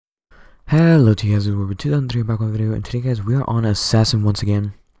Hello to you guys, we're 2003 back on the video, and today guys we are on Assassin once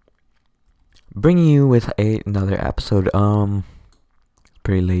again, bringing you with another episode.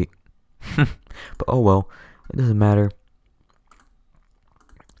 Pretty late, but oh well, it doesn't matter.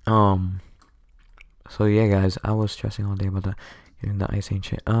 So yeah guys, I was stressing all day about getting the Ice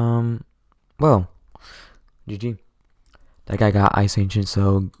Ancient. Well, GG, that guy got Ice Ancient,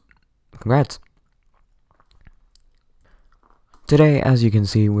 so congrats. Today, as you can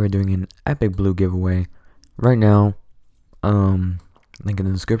see, we're doing an epic blue giveaway right now. Link in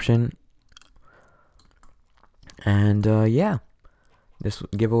the description. And yeah, this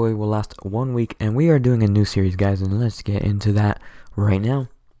giveaway will last 1 week, and we are doing a new series, guys, and let's get into that right now.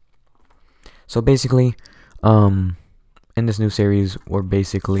 So basically, in this new series, we're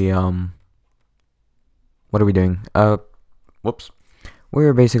basically what are we doing?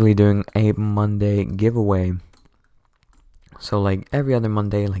 We're basically doing a Monday giveaway. So like every other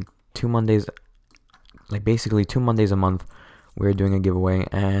Monday, like 2 Mondays, like basically 2 Mondays a month, we're doing a giveaway,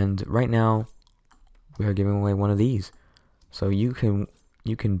 and right now we are giving away one of these. So you can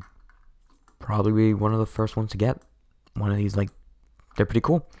probably be one of the first ones to get one of these. Like, they're pretty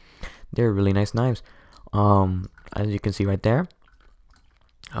cool. They're really nice knives. As you can see right there,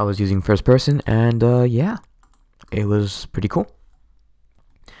 I was using first person, and yeah, it was pretty cool.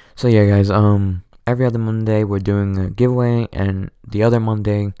 So yeah guys, every other Monday we're doing a giveaway, and the other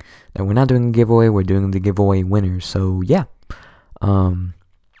Monday that we're not doing a giveaway, we're doing the giveaway winners. So yeah, we're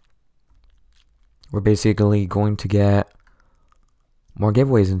basically going to get more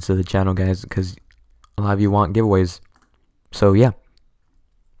giveaways into the channel, guys, because a lot of you want giveaways. So yeah,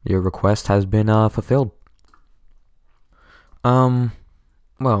 your request has been fulfilled. Well,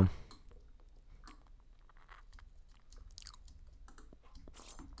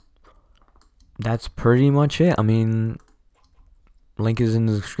 that's pretty much it. I mean, link is in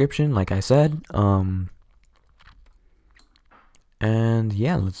the description, like I said. And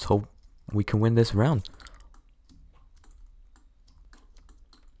yeah, let's hope we can win this round.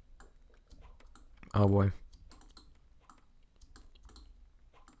 Oh boy.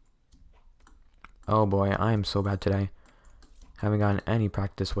 Oh boy, I am so bad today. Haven't gotten any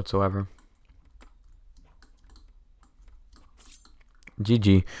practice whatsoever.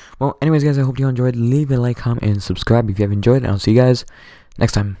 GG. Well, anyways guys, I hope you enjoyed. Leave a like, comment, and subscribe if you have enjoyed, and I'll see you guys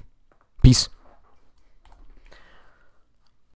next time. Peace.